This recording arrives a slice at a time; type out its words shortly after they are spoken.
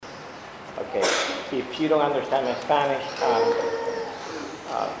Okay. If you don't understand my Spanish,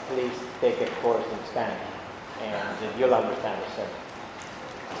 please take a course in Spanish, and you'll understand the sermon.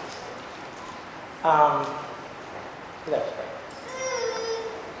 Let's pray.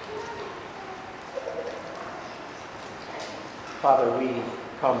 Father, we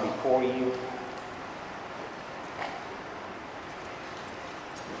come before you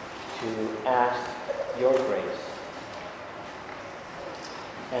to ask your grace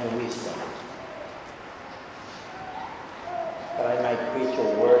and wisdom, that I might preach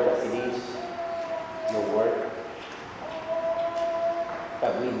your word as it is, your word,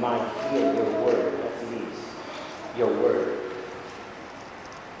 that we might hear your word as it is, your word,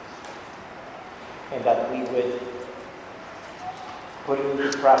 and that we would put it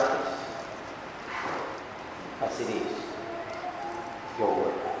into practice as it is, your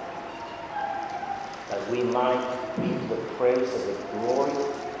word, that we might be to the praise of the glory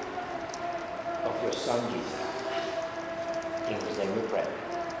of your Son Jesus, in whose name we pray.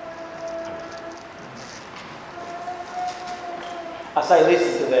 As I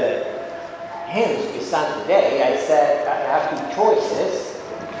listened to the hymns we sang today, I said I have two choices,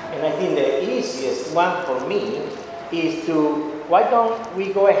 and I think the easiest one for me is why don't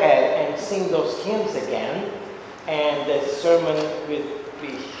we go ahead and sing those hymns again, and the sermon will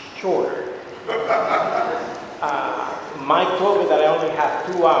be shorter. Mike told me that I only have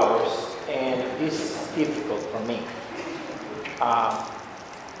 2 hours, and this is difficult for me.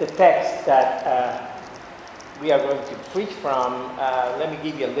 The text that we are going to preach from, let me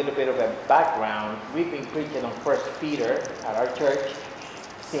give you a little bit of a background. We've been preaching on 1 Peter at our church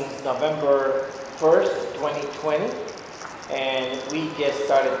since November 1st, 2020, and we just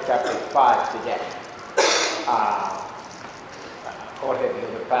started chapter 5 today. Jorge, the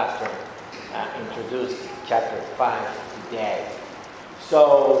other pastor, introduced chapter 5 today.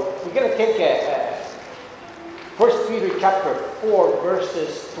 So we're going to take 1 Peter chapter 4,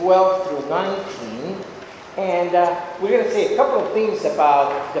 verses 12 through 19, and we're going to say a couple of things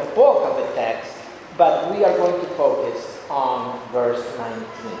about the bulk of the text, but we are going to focus on verse 19.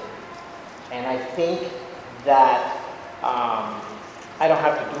 And I think that I don't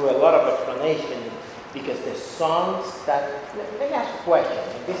have to do a lot of explanation, because the songs that... Let me ask a question.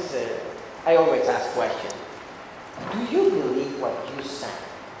 I always ask questions. Do you believe what you sang?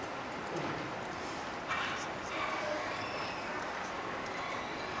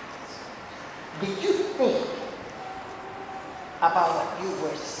 Did you think about what you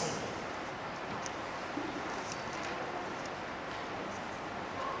were singing?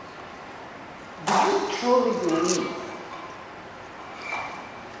 Do you truly believe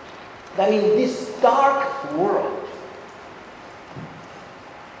that in this dark world,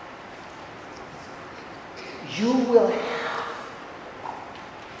 you will have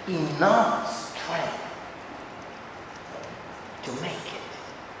enough strength to make it?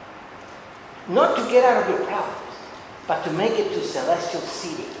 Not to get out of your problems, but to make it to Celestial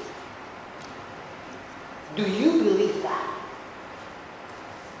City. Do you believe that?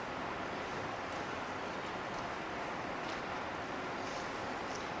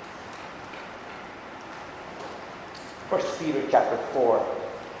 First Peter chapter 4,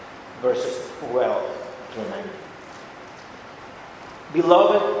 verses 12 through 19.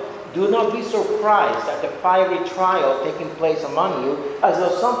 Beloved, do not be surprised at the fiery trial taking place among you, as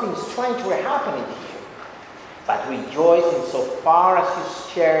though something strange were happening to you. But rejoice insofar as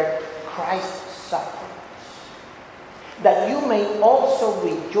you share Christ's sufferings, that you may also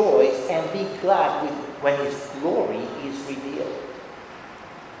rejoice and be glad when his glory is revealed.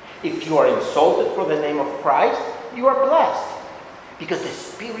 If you are insulted for the name of Christ, you are blessed, because the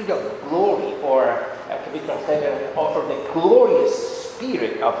Spirit of glory, or can be translated, or the glorious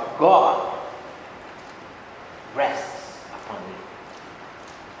Spirit of God, rests upon you.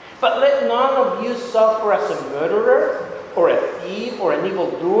 But let none of you suffer as a murderer, or a thief, or an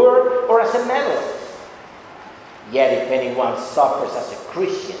evildoer, or as a meddler. Yet if anyone suffers as a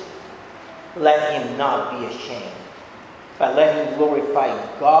Christian, let him not be ashamed, but let him glorify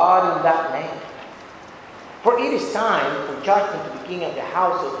God in that name. For it is time for judgment to begin at the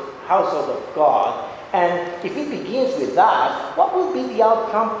household of God. And if it begins with that, what will be the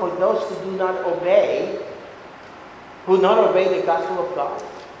outcome for those who not obey the gospel of God?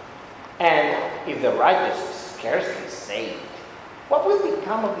 And if the righteous is scarcely saved, what will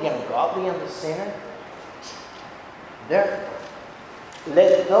become of the ungodly and the sinner? Therefore,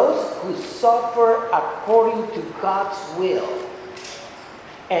 let those who suffer according to God's will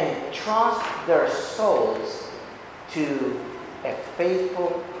and trust their souls to a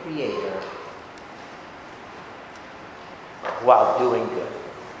faithful Creator while doing good.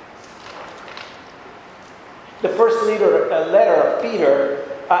 The first letter of Peter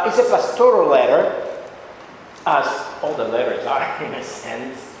is a pastoral letter, as all the letters are in a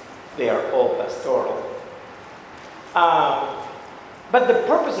sense. They are all pastoral. But the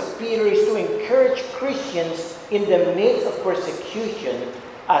purpose of Peter is to encourage Christians in the midst of persecution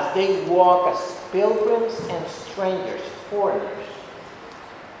as they walk as pilgrims and strangers, foreigners,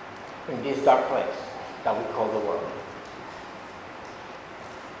 in this dark place that we call the world.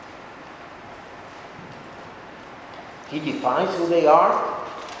 He defines who they are.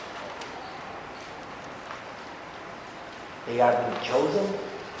 They are being chosen.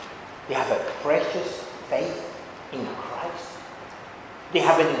 They have a precious faith in Christ. They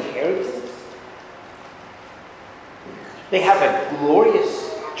have an inheritance. They have a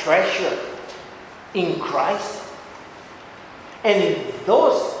glorious treasure in Christ. And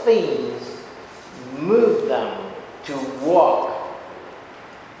those things move them to walk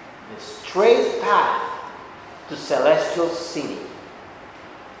the straight path to celestial city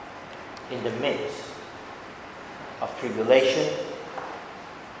in the midst of tribulation,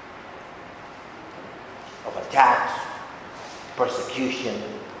 of attacks, persecution,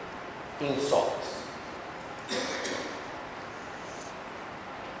 insults.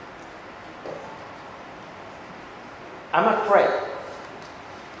 I'm afraid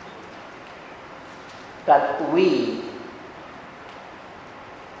that we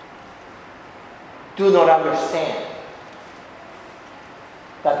do not understand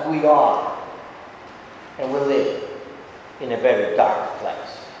that we are and we live in a very dark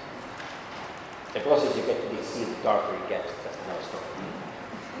place. The closer you get to the sea, the darker it gets. That's another story.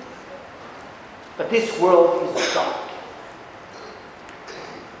 But this world is dark.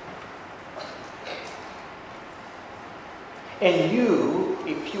 And you,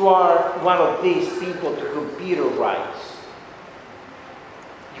 if you are one of these people to whom Peter writes,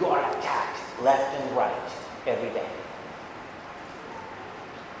 you are attacked left and right every day.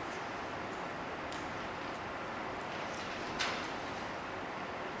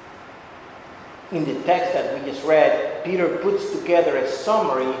 In the text that we just read, Peter puts together a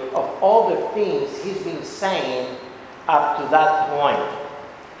summary of all the things he's been saying up to that point.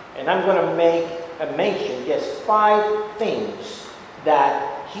 And I'm going to make a mention, just 5 things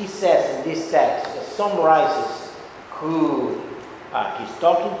that he says in this text that summarizes who he's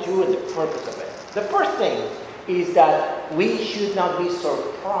talking to and the purpose of it. The first thing is that we should not be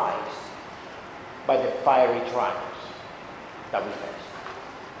surprised by the fiery trials that we face.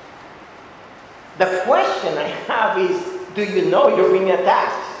 The question I have is, do you know you're being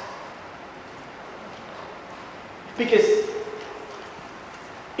attacked? Because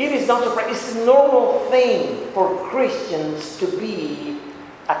it is not surprising. It's a normal thing for Christians to be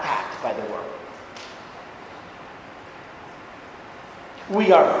attacked by the world.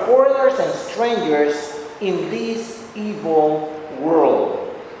 We are foreigners and strangers in this evil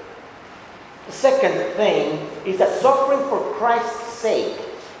world. The second thing is that suffering for Christ's sake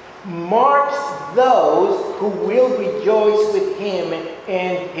marks those who will rejoice with him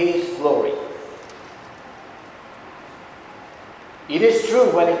in his glory. It is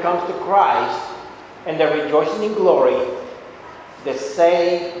true when it comes to Christ and the rejoicing in glory, the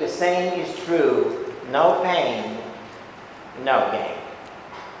saying is true: no pain, no gain.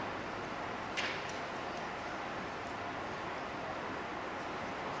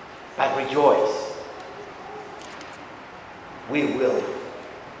 But rejoice. We will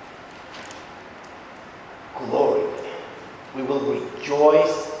glory with him. We will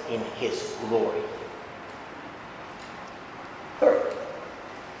rejoice in his glory. Third,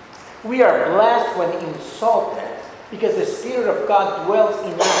 we are blessed when insulted because the Spirit of God dwells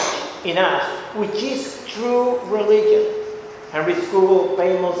in us, which is true religion. Henry Scougal's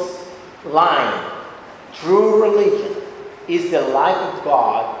famous line, true religion is the life of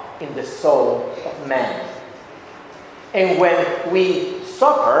God in the soul of man. And when we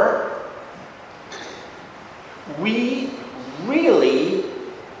suffer, we really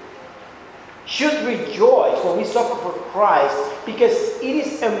should rejoice when we suffer for Christ, because it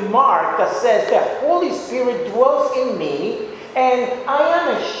is a mark that says the Holy Spirit dwells in me, and I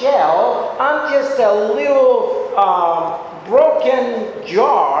am a shell. I'm just a little broken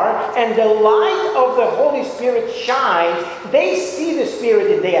jar, and the light of the Holy Spirit shines. They see the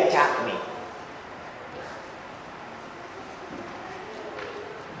Spirit and they attack me.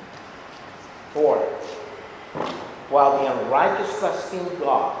 Fourth, while the unrighteous blaspheme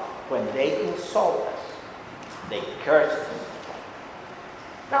God, when they insult us, they curse us.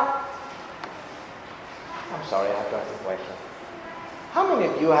 Now, I'm sorry, I have to ask a question. How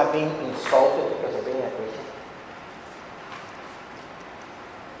many of you have been insulted because of being a Christian?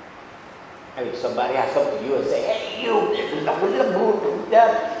 I mean, somebody has come to you and say, hey, you,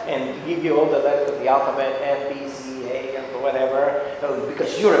 and give you all the letters of the alphabet, F, B, C, A, and whatever,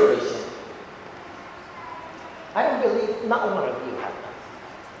 because you're a Christian. I don't believe not one of you have that.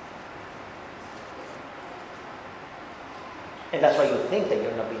 And that's why you think that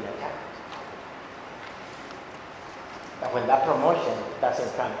you're not being attacked. But when that promotion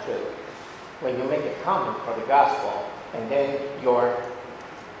doesn't come true, when you make a comment for the gospel, and then your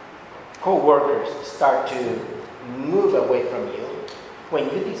co-workers start to move away from you, when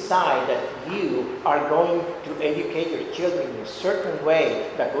you decide that you are going to educate your children in a certain way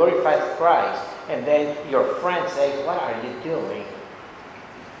that glorifies Christ, and then your friends say, what are you doing?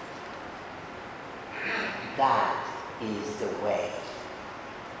 That is the way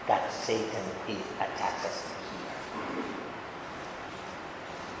that Satan attacks us here.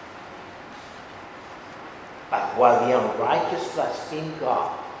 But while the unrighteous blaspheme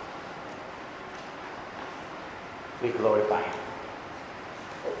God, we glorify Him.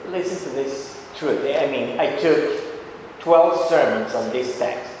 Listen to this truth. I mean, I took 12 sermons on this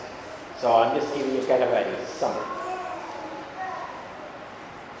text, so I'm just giving you kind of a summary.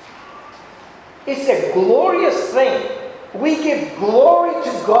 It's a glorious thing. We give glory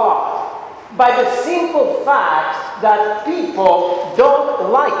to God by the simple fact that people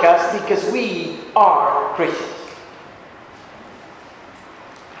don't like us because we are Christians.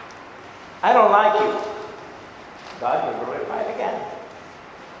 I don't like you. God will glorify it again.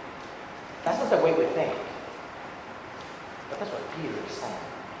 That's not the way we think. But that's what Peter is saying.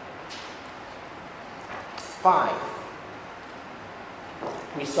 5.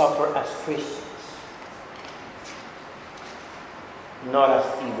 We suffer as Christians, not as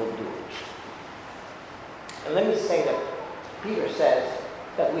evildoers. And let me say that Peter says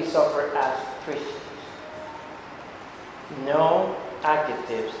that we suffer as Christians. No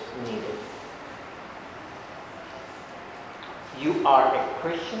adjectives needed. You are a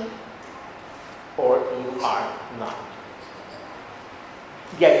Christian or you are not.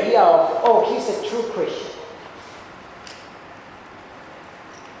 The idea of, oh, he's a true Christian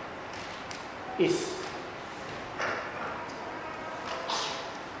is,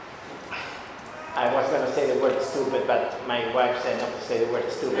 I was going to say the word stupid, but my wife said not to say the word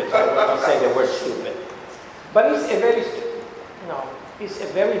stupid, so I'm going to say the word stupid. But it's a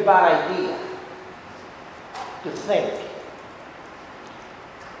very bad idea to think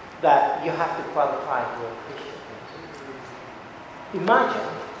that you have to qualify for a Christian. Imagine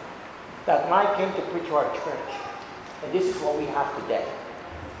that Mike came to preach to our church, and this is what we have today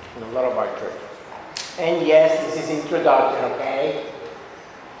in a lot of our churches. And yes, this is introduction, okay?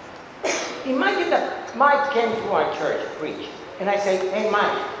 Imagine that Mike came to our church to preach, and I say, hey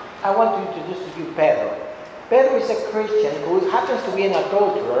Mike, I want to introduce to you Pedro. Pedro is a Christian who happens to be an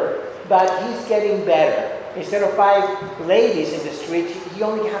adulterer, but he's getting better. Instead of 5 ladies in the street, he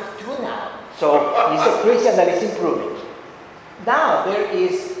only has 2 now. So he's a Christian that is improving. Now there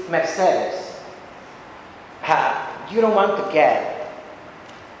is Mercedes. You don't want to get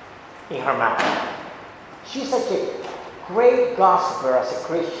in her mouth. She's such a great gossiper as a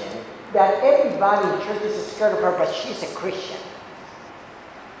Christian that everybody in church is scared of her, but she's a Christian.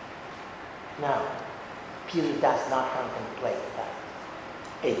 No, Peter does not contemplate that.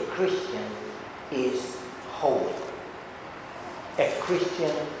 A Christian is holy. A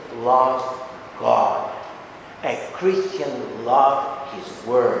Christian loves God. A Christian loves His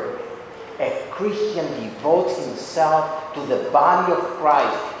Word. A Christian devotes himself to the body of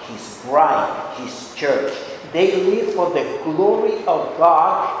Christ, His bride, His church. They live for the glory of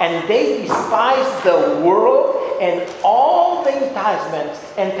God, and they despise the world and all the enticements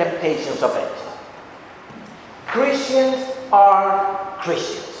and temptations of it. Christians are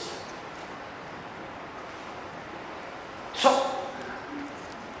Christians. So,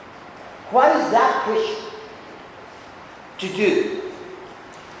 what is that Christian to do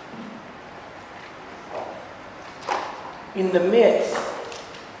in the midst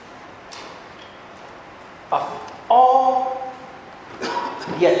of all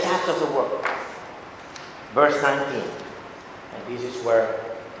the attacks of the world? Verse 19, and this is where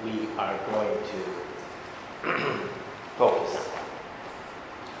we are going to focus on.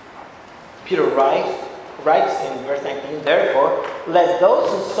 Peter writes in verse 19, therefore, let those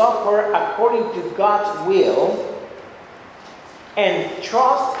who suffer according to God's will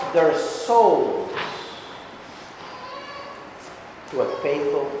entrust their souls to a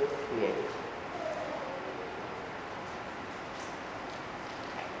faithful Creator.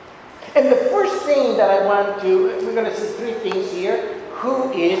 And the first thing that I want to, we're going to see 3 things here.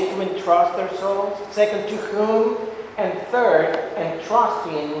 Who is to entrust their souls? Second, to whom? and third,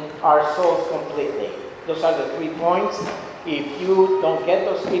 entrusting our souls completely. Those are the 3 points. If you don't get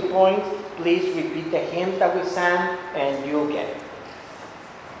those 3 points, please repeat the hymn that we sang and you'll get it.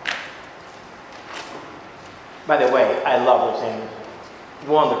 By the way, I love those hymns.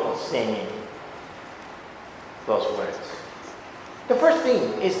 Wonderful singing those words. The first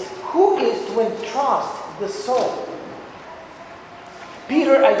thing is, who is to entrust the soul?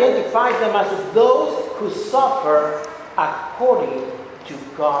 Peter identifies them as those who suffer according to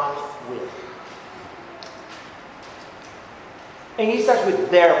God's will. And he starts with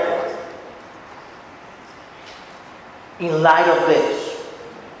therefore. In light of this,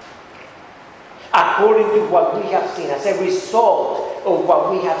 according to what we have seen, as a result of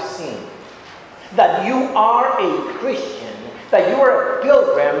what we have seen, that you are a Christian, that you are a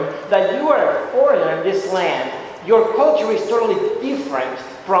pilgrim, that you are a foreigner in this land, your culture is totally different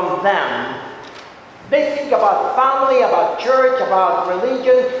from them. They think about family, about church, about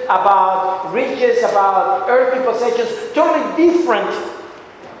religion, about riches, about earthly possessions, totally different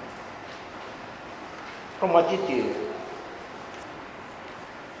from what you do.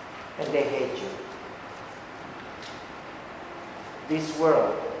 And they hate you. This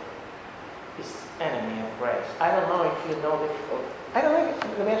world is enemy of Christ. I don't know if you know this. I don't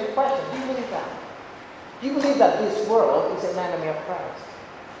know. Let me ask you a question. Do you believe that? Do you believe that this world is an enemy of Christ?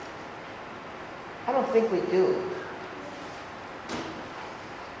 I don't think we do.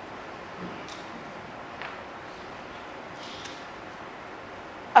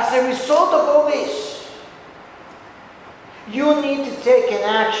 As a result of all this, you need to take an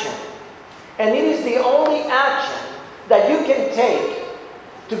action. And it is the only action that you can take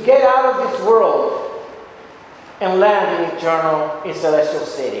to get out of this world and land in eternal, in celestial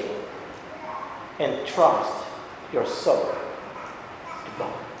city. And trust your soul to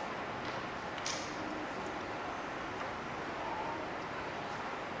God.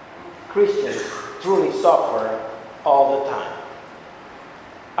 Christians truly suffer all the time.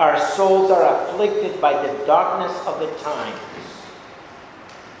 Our souls are afflicted by the darkness of the times,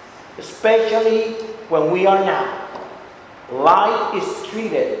 especially when we are now. Light is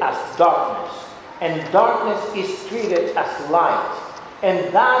treated as darkness, and darkness is treated as light.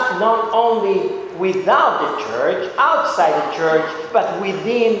 And that not only without the church, outside the church, but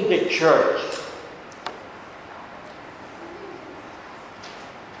within the church.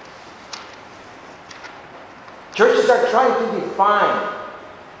 Churches are trying to define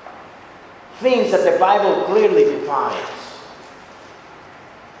things that the Bible clearly defines.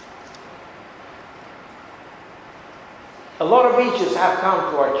 A lot of issues have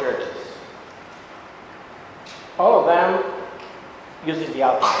come to our churches. All of them using the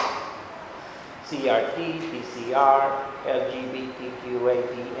alphabet. CRT, PCR,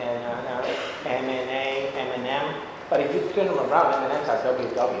 LGBTQAP, MNA, MNM. But if you turn them around, MNMs are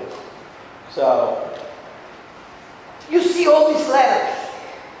WW. So, you see all these letters.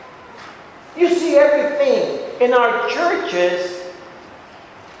 You see everything. In our churches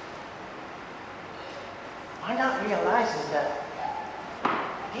are not realizing that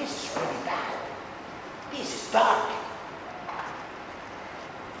this is really bad. This is dark.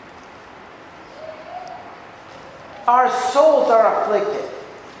 Our souls are afflicted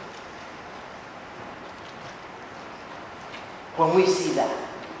when we see that.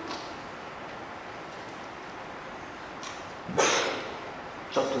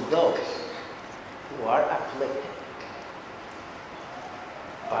 So to those who are afflicted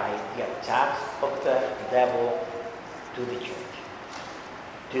by the attacks of the devil to the church,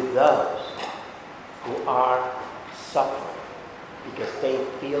 to those who are suffering because they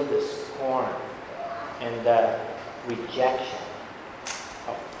feel the scorn and the rejection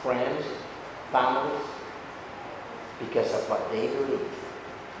of friends, families, because of what they believe,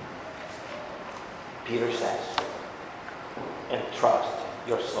 Peter says, entrust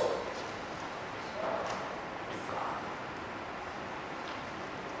your soul to God.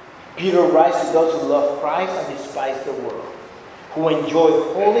 Peter writes to those who love Christ and despise the world, who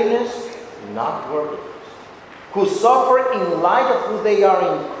enjoy holiness, not worldliness, who suffer in light of who they are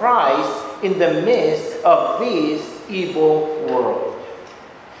in Christ in the midst of this evil world.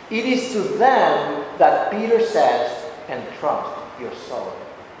 It is to them that Peter says, entrust your soul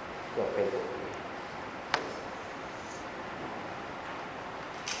to a faithful Creator.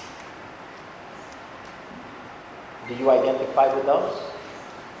 Do you identify with those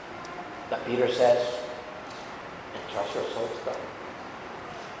that Peter says, entrust your soul to God?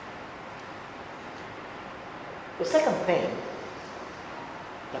 The second thing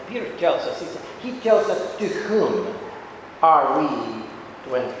that Peter tells us is he tells us to whom are we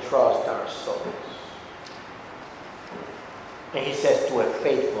to entrust our souls. And he says to a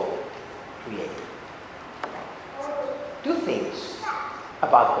faithful Creator. Two things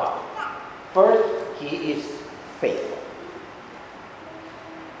about God. First, he is faithful.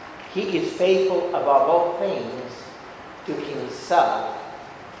 He is faithful above all things to himself,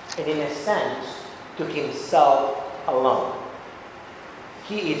 and in a sense, to himself alone.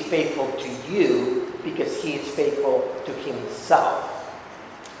 He is faithful to you because he is faithful to himself.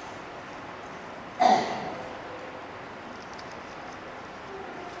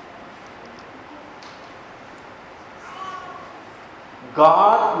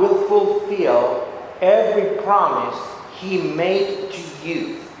 God will fulfill every promise he made to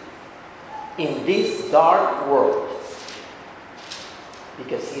you in this dark world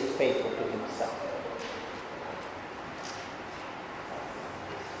because he is faithful to himself.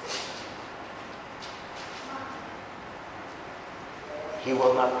 He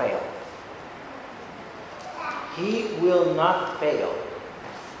will not fail. He will not fail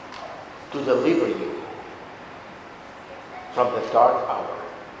to deliver you from the dark hour.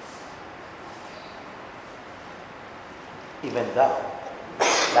 Even though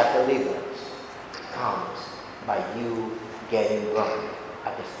that deliverance comes by you getting wrong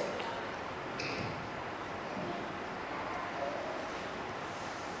at the stake.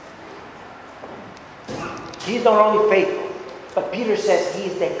 He's not only faithful, but Peter says he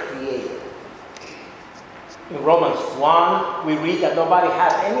is the creator. In Romans 1, we read that nobody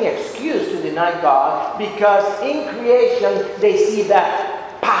has any excuse to deny God because in creation they see the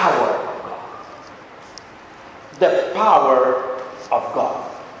power of God. The power of God.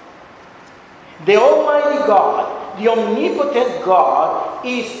 The Almighty God, the omnipotent God,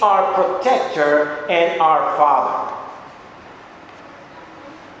 is our protector and our Father.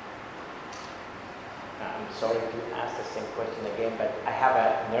 I'm sorry to ask the same question again, but I have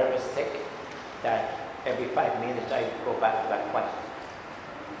a nervous tick that every 5 minutes I go back to that question.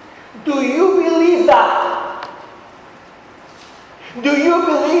 Do you believe that? Do you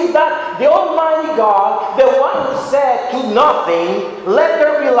believe that the Almighty God, the one who said to nothing, let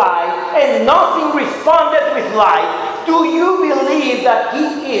there be light, and nothing responded with light, do you believe that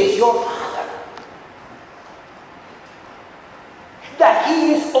he is your Father? That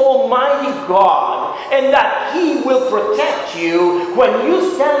he is Almighty God, and that he will protect you when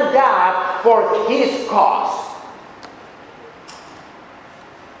you stand up for his cause.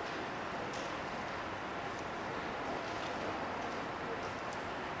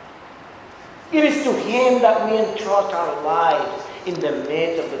 It is to him that we entrust our lives in the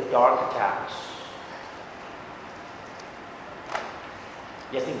midst of the dark attacks.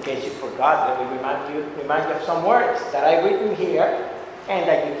 Just in case you forgot, let me remind you of some words that I've written here and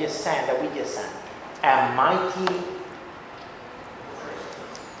that we just sang. A mighty,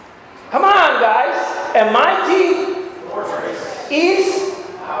 come on guys, a mighty is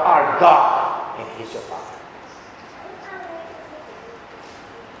our God, and he's your Father.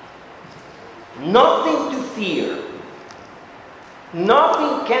 Nothing to fear.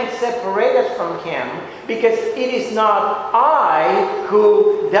 Nothing can separate us from him because it is not I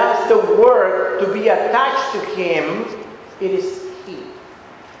who does the work to be attached to him. It is he.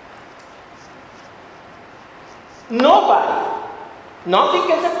 Nobody. Nothing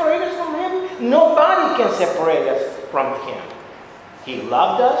can separate us from him. Nobody can separate us from him. He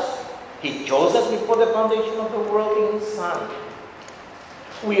loved us. He chose us before the foundation of the world in his Son.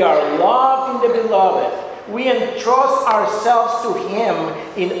 We are loved in the Beloved. We entrust ourselves to him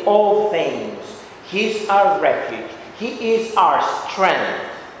in all things. He's our refuge. He is our strength.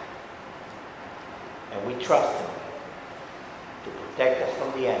 And we trust him to protect us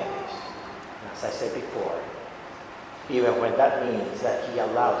from the enemies. And as I said before, even when that means that he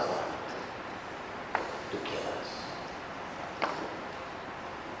allows them to kill us.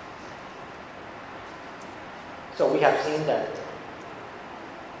 So we have seen that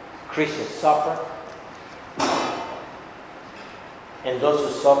Christians suffer, and those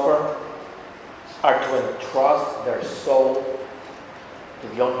who suffer are to entrust their soul to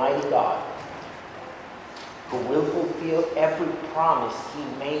the Almighty God, who will fulfill every promise he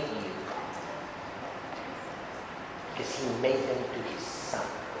made you, because he made them to his Son.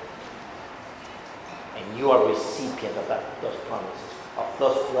 And you are recipient of those promises, of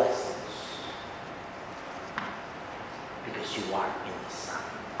those blessings, because you are in the Son.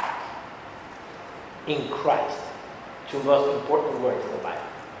 In Christ. Two most important words in the Bible.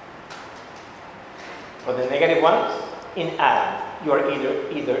 For the negative ones, in Adam. You are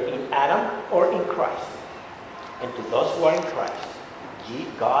either in Adam or in Christ. And to those who are in Christ,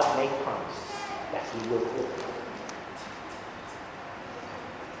 God made promises that he will fulfill.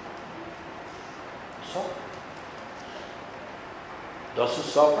 So, Those who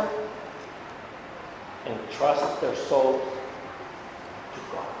suffer entrust their souls to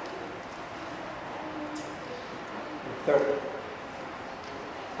God. And thirdly,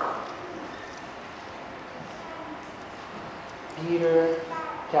 Peter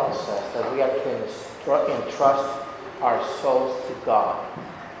tells us that we are to entrust our souls to God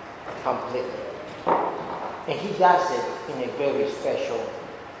completely. And he does it in a very special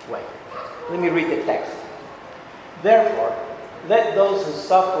way. Let me read the text. Therefore, let those who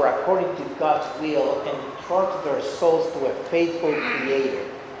suffer according to God's will entrust their souls to a faithful Creator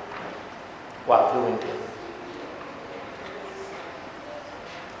while doing good.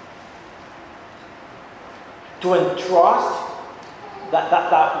 To entrust,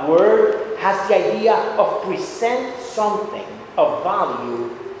 that word has the idea of present something of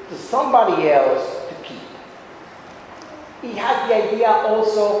value to somebody else to keep. It has the idea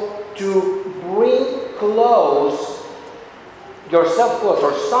also to bring close yourself close,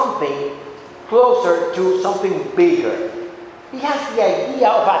 or something closer to something bigger. It has the idea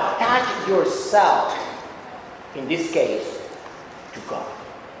of attach yourself, in this case, to God.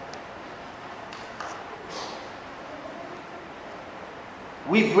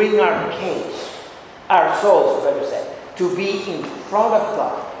 We bring our case, our souls, better said, to be in front of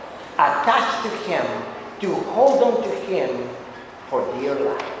God, attached to Him, to hold on to Him for dear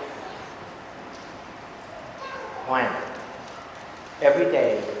life. When every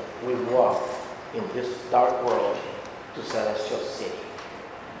day we walk in this dark world to Celestial City,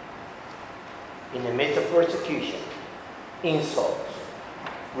 in the midst of persecution, insults,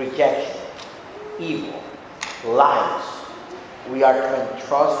 rejection, evil, lies, we are to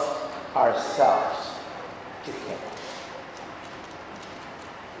entrust ourselves to Him.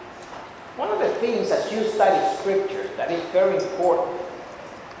 One of the things as you study Scripture that is very important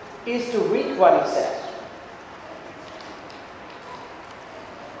is to read what it says.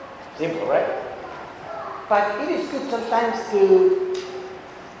 Simple, right? But it is good sometimes to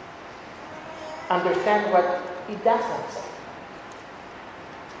understand what it doesn't say.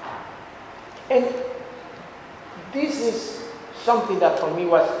 And this is something that for me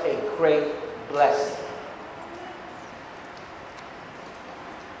was a great blessing.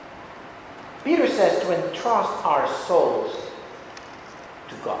 Peter says to entrust our souls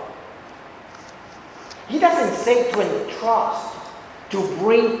to God. He doesn't say to entrust, to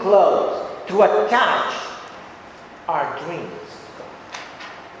bring close, to attach our dreams to God.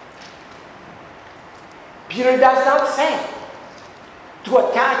 Peter does not say to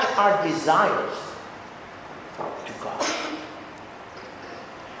attach our desires to God.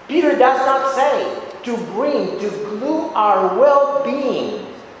 Peter does not say to glue our well-being,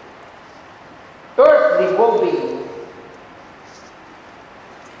 earthly well-being,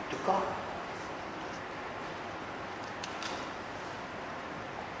 to God.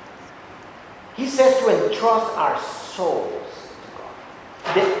 He says to entrust our souls to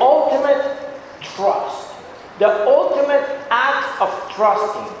God. The ultimate trust, the ultimate act of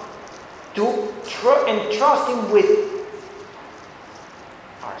trusting, to entrust Him with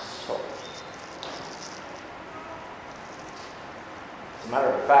our souls. As a matter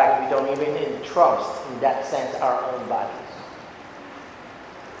of fact, we don't even entrust, in that sense, our own bodies.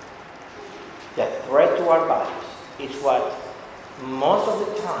 The threat to our bodies is what most of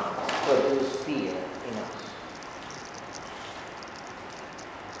the time produces fear in us.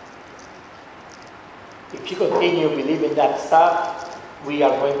 If you continue believing that stuff, we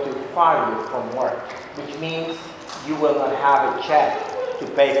are going to fire you from work, which means you will not have a check to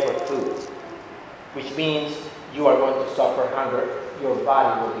pay for food, which means you are going to suffer hunger. Your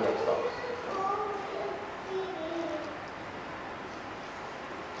body will be exhausted.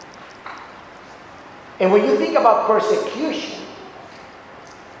 And when you think about persecution,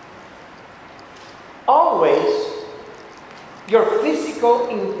 always your physical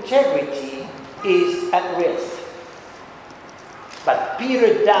integrity is at risk. But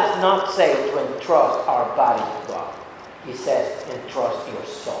Peter does not say to entrust our body to God. He says, entrust your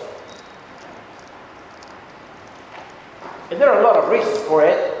soul. And there are a lot of reasons for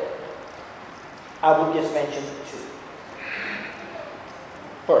it. I will just mention two.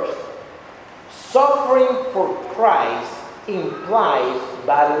 First, suffering for Christ implies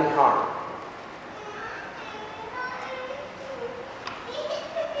bodily harm.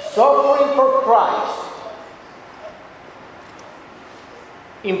 Suffering for Christ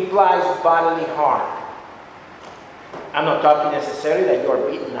implies bodily harm. I'm not talking necessarily that you are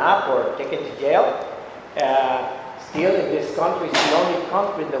beaten up or taken to jail. Still, in this country, it's the only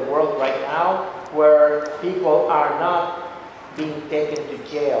country in the world right now where people are not being taken to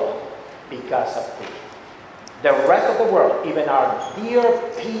jail because of preaching. the rest of the world, even our dear,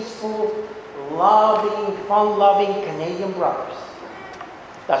 peaceful, loving, fun-loving Canadian brothers.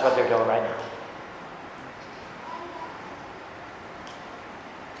 That's what they're doing right now.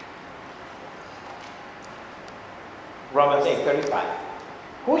 Romans 8:35.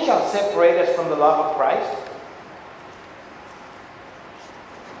 Who shall separate us from the love of Christ?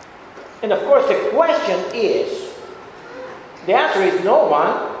 And of course the question is, the answer is no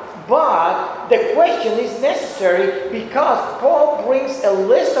one, but the question is necessary because Paul brings a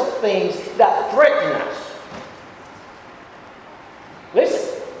list of things that threaten us.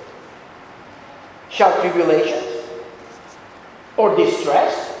 Listen. Shall tribulations, or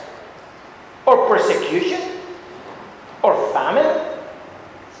distress, or persecution, or famine,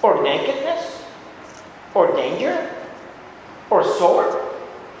 or nakedness, or danger, or sword?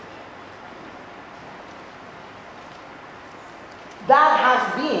 That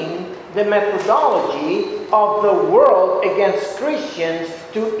has been the methodology of the world against Christians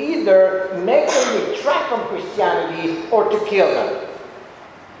to either make them retract from Christianity or to kill them.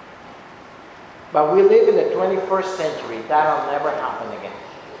 But we live in the 21st century. That'll never happen again.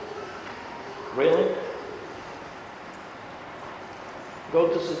 Really? Go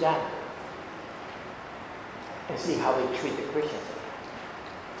to Sudan and see how they treat the Christians.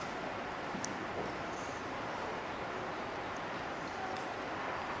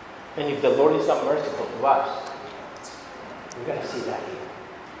 And if the Lord is not merciful to us, we're going to see that here.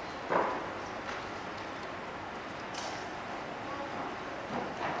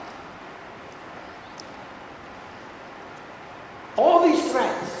 All these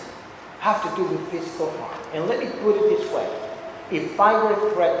threats have to do with physical harm. And let me put it this way. If I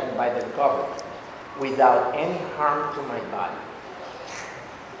were threatened by the government without any harm to my body,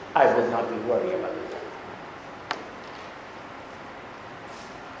 I would not be worried about it.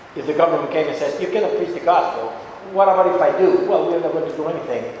 If the government came and says, you cannot preach the gospel, what about if I do? Well, we're not going to do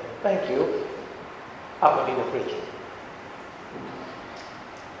anything. Thank you. I'll continue preaching.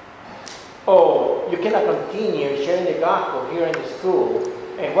 Oh, you cannot continue sharing the gospel here in the school.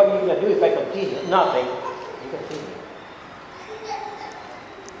 And what are you going to do if I continue? Nothing. You continue.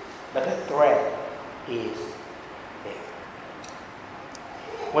 But the threat is there.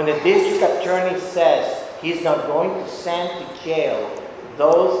 When the district attorney says he's not going to send to jail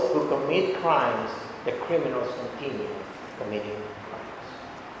those who commit crimes, the criminals continue committing crimes.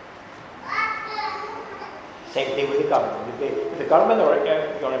 Same thing with the government. If the government or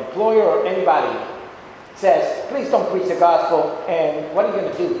your employer or anybody says, please don't preach the gospel, and what are you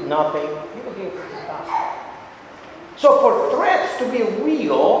going to do? Nothing. You continue preaching the gospel. So for threats to be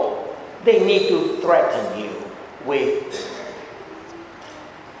real, they need to threaten you with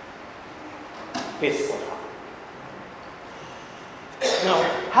physical harm. Now,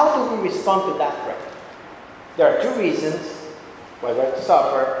 how do we respond to that threat? There are two reasons why we're to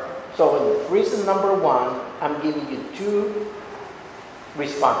suffer. So in reason number one, I'm giving you two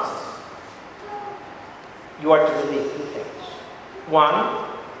responses. You are to believe two things. One,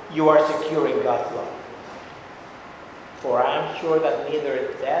 you are securing God's love. For I am sure that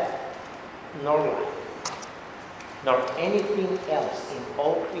neither death nor life, nor anything else in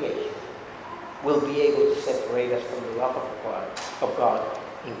all creation will be able to separate us from the love of God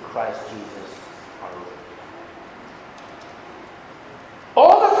in Christ Jesus our Lord.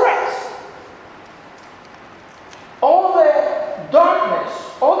 All the threats, all the darkness,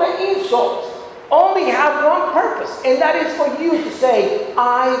 all the insults only have one purpose, and that is for you to say,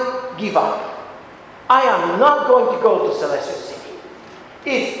 I give up. I am not going to go to Celestial City.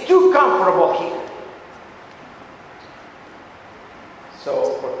 It's too comfortable here.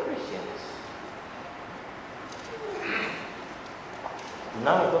 So for Christians,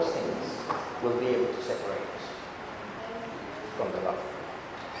 none of those things will be able to separate us from the love.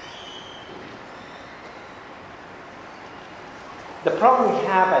 The problem we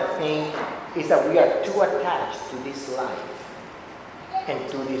have, I think, is that we are too attached to this life and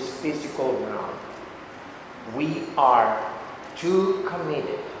to this physical realm. We are too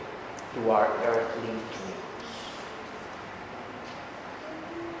committed to our earthly dreams.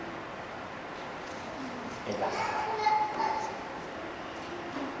 And that's right.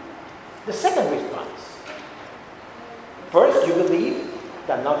 The second response. First, you believe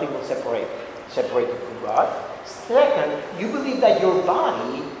that nothing will separate you from God. Second, you believe that your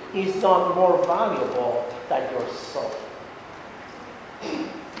body is not more valuable than your soul.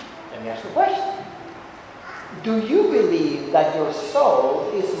 Let me ask you a question. Do you believe that your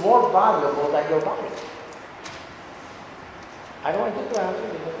soul is more valuable than your body? I don't want you to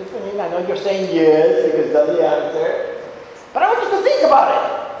answer. I know you're saying yes because that's the answer. But I want you to think about it.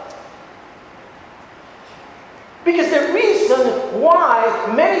 Because the reason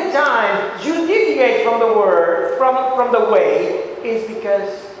why many times you deviate from the word, from the way, is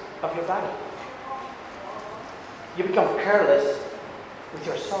because of your body. You become careless with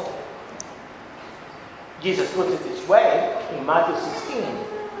your soul. Jesus puts it this way in Matthew 16.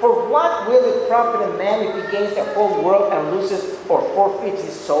 For what will it profit a man if he gains the whole world and loses or forfeits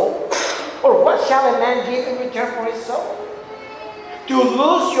his soul? Or what shall a man give in return for his soul? To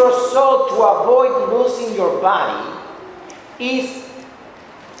lose your soul to avoid losing your body is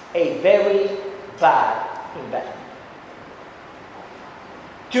a very bad investment.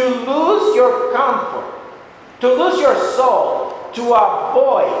 To lose your comfort, to lose your soul, to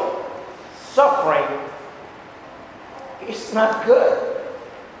avoid suffering is not good.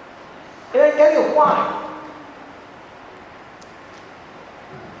 And I tell you why.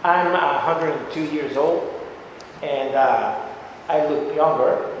 I'm 102 years old, and I look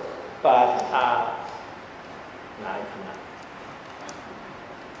younger, but no, I'm not.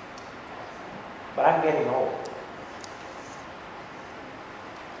 But I'm getting old.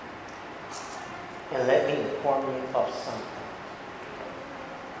 And let me inform you of something.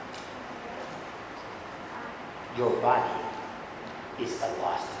 Your body is a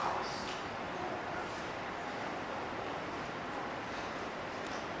lost cause.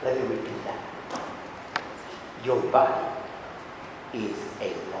 Let me repeat that. Your body is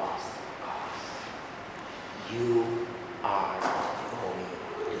a lost cause. You are going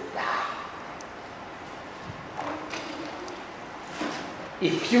to die.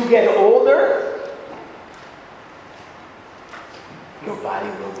 If you get older, your body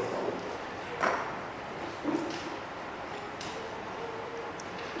will get older.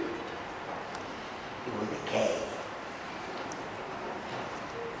 It will decay.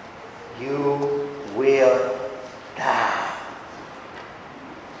 You will die.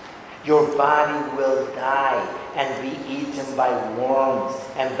 Your body will die and be eaten by worms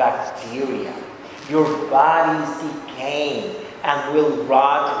and bacteria. Your body is decaying and will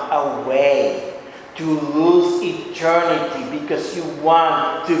rot away. To lose eternity because you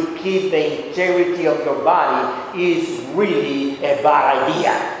want to keep the integrity of your body is really a bad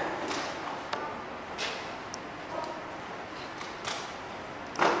idea.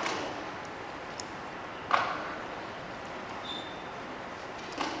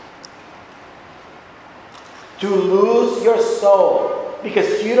 To lose your soul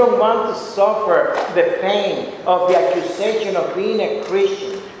because you don't want to suffer the pain of the accusation of being a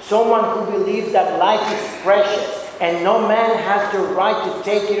Christian. Someone who believes that life is precious and no man has the right to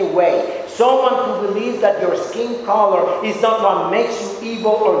take it away. Someone who believes that your skin color is not what makes you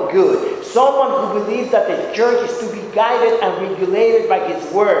evil or good. Someone who believes that the church is to be guided and regulated by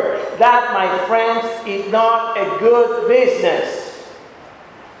His Word. That, my friends, is not a good business.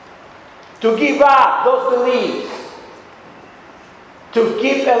 To give up those beliefs. To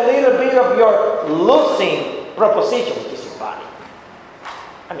keep a little bit of your losing proposition, which is your body.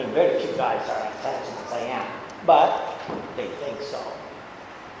 I mean, very few guys are as handsome as I am, but they think so.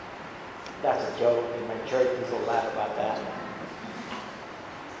 That's a joke in my church. People laugh about that.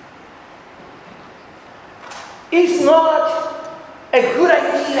 It's not a good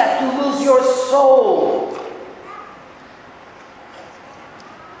idea to lose your soul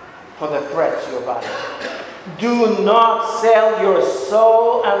for the threats to your body. Do not sell your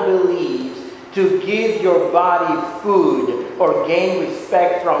soul and beliefs to give your body food or gain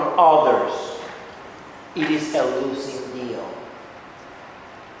respect from others. It is a losing deal.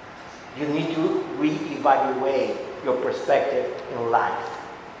 You need to reevaluate your perspective in life.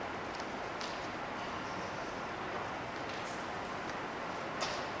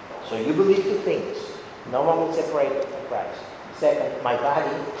 So you believe two things. No one will separate from Christ. Second, my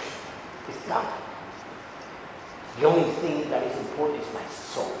body is done. The only thing that is important is my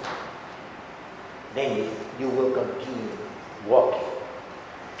soul. Then you will continue walking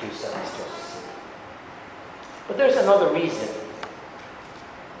to celestial city. But there's another reason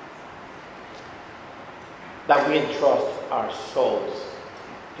that we entrust our souls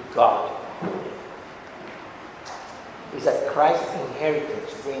to God. Is that Christ's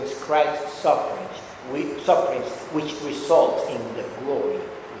inheritance brings Christ's sufferings which results in the glory with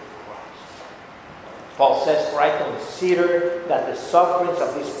Christ. Paul says, for I consider that the sufferings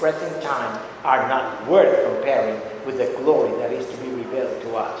of this present time are not worth comparing with the glory that is to be revealed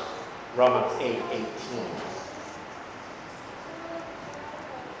to us. Romans 8:18.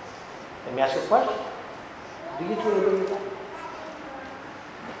 Let me ask you a question. Do you truly believe that?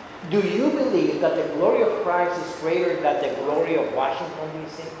 Do you believe that the glory of Christ is greater than the glory of Washington,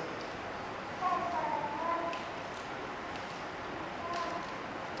 D.C.?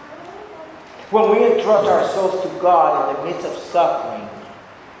 When we entrust our souls to God in the midst of suffering,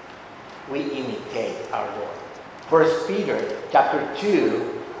 we imitate our Lord. 1 Peter chapter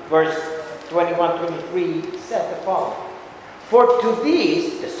 2, verse 21-23 says the following. For to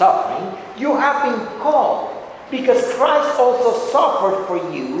these, the suffering, you have been called, because Christ also suffered for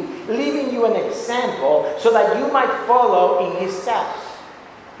you, leaving you an example so that you might follow in his steps.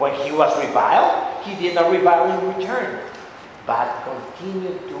 When he was reviled, he did not revile in return, but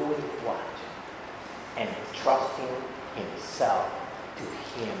continued doing what? Entrusting himself to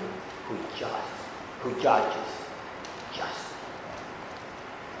him who judges justly.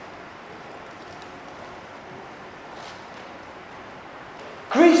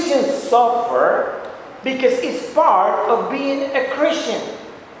 Christians suffer because it's part of being a Christian.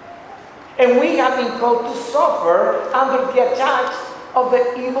 And we have been called to suffer under the attacks of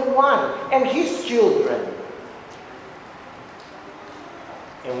the evil one and his children.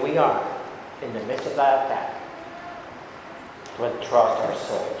 And we are in the midst of that attack to entrust our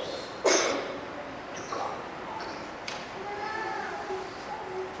souls to God.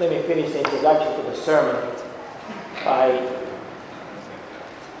 Let me finish the introduction to the sermon by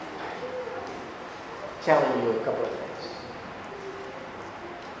telling you a couple of things.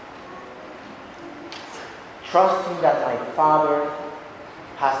 Trusting that my Father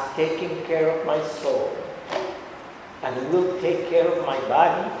has taken care of my soul and will take care of my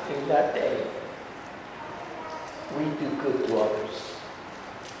body in that day. We do good to others.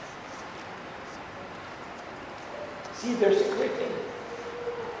 See, there's a great thing.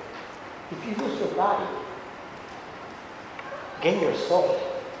 If you lose your body, gain your soul.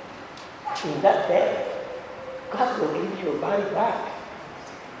 In that day, God will give your body back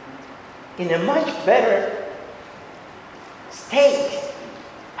in a much better state,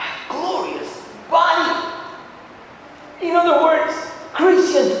 a glorious body. In other words,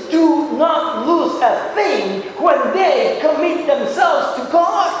 Christians do not lose a thing when they commit themselves to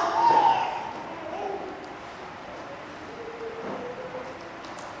God.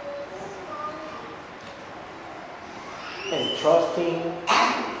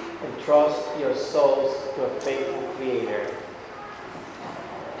 Entrust your souls to a faithful Creator,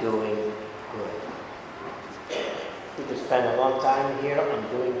 doing good. We could spend a long time here on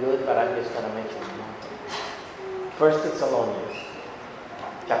doing good, but I'm just going to mention one. 1 Thessalonians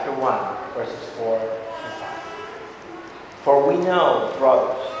chapter 1, verses 4 and 5. For we know,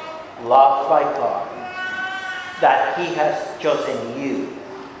 brothers, loved by God, that he has chosen you,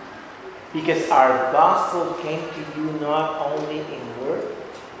 because our gospel came to you not only in word,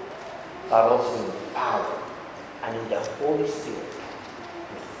 but also in power and in the Holy Spirit,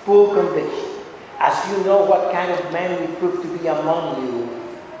 with full conviction, as you know what kind of man we proved to be among you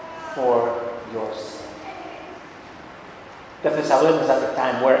for your sake. The Thessalonians at the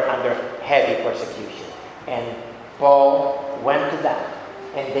time were under heavy persecution, and Paul went to them,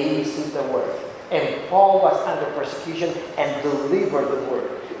 and they received the word. And Paul was under persecution and delivered the word.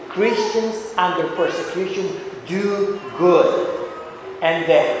 Christians under persecution do good. And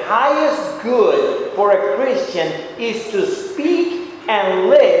the highest good for a Christian is to speak and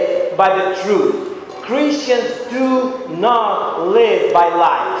live by the truth. Christians do not live by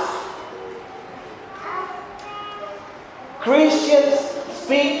lies. Christians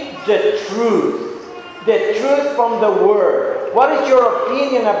speak the truth from the Word. What is your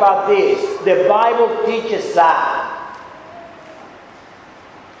opinion about this? The Bible teaches that.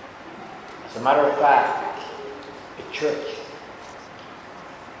 As a matter of fact, the church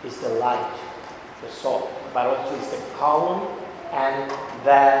is the light, the salt, but also is the column and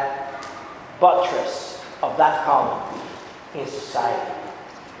the buttress of that column in society.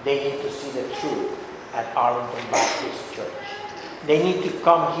 They need to see the truth at Arlington Baptist Church. They need to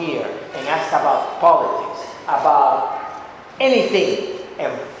come here and ask about politics, about anything,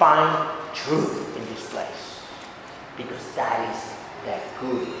 and find truth in this place. Because that is the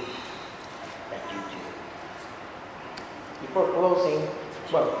good that you do. Before closing,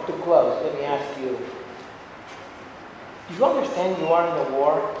 to close, let me ask you, do you understand you are in a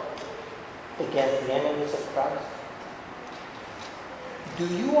war against the enemies of Christ? Do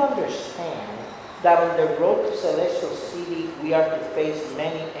you understand that on the road to Celestial City we are to face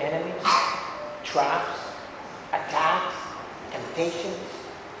many enemies, traps, attacks, temptations?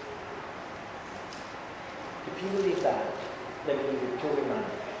 If you believe that, let me give you two reminders.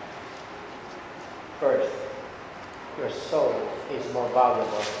 First, your soul is more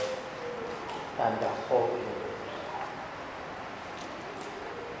valuable than the whole universe.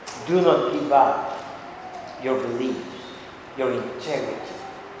 Do not give up your beliefs, your integrity,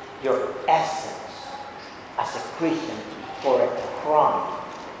 your essence as a Christian for a crumb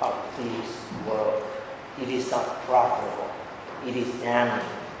of this world. It is not profitable. It is damning.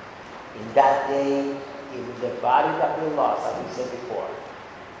 In that day, even the body that we lost, as we said before,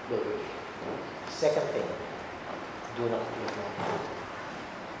 will be. Second thing, do not fear man.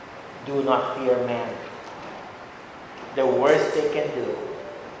 Do not fear man. The worst they can do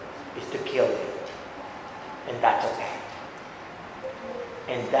is to kill you. And that's okay.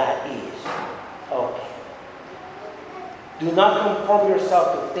 And that is okay. Do not conform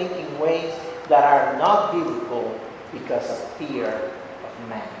yourself to thinking ways that are not biblical because of fear of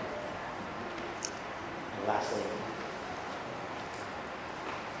man. And lastly,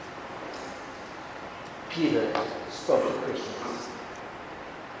 Peter spoke to Christians.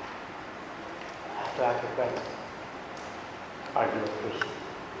 I have to ask you a question. Are you a Christian?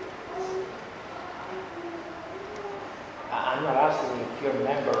 I'm not asking you if you're a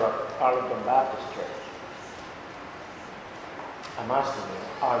member of Arlington Baptist Church. I'm asking you,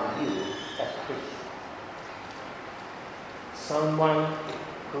 are you a Christian? Someone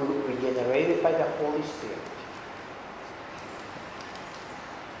who regenerated by the Holy Spirit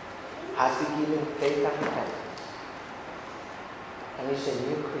has been given faith and repentance and is a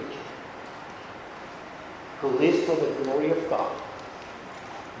new creature who lives for the glory of God,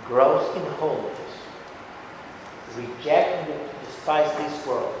 grows in holiness, rejects and despises this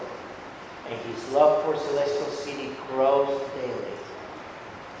world, and his love for Celestial City grows daily,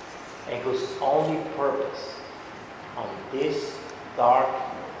 and whose only purpose on this dark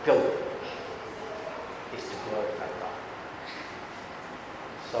pilgrimage is to glorify God.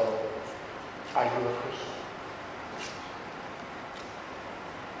 So, are you a Christian?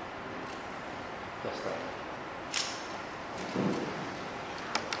 Let's pray.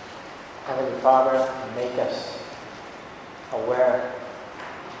 Heavenly Father, make us aware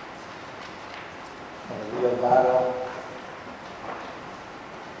of the real battle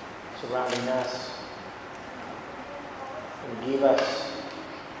surrounding us, and give us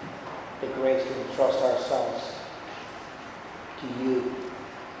the grace to entrust ourselves to you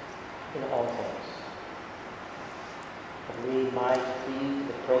in all things, that we might be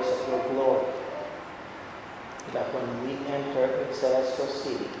the praise of your glory, that when we enter in Celestial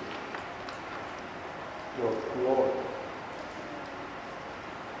City, your glory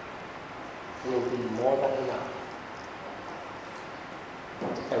will be more than enough,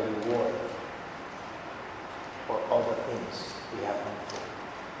 a reward for all the things we have done for.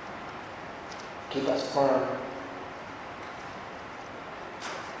 Keep us firm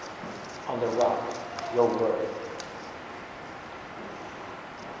on the rock, your word.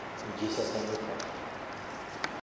 In Jesus' name we pray.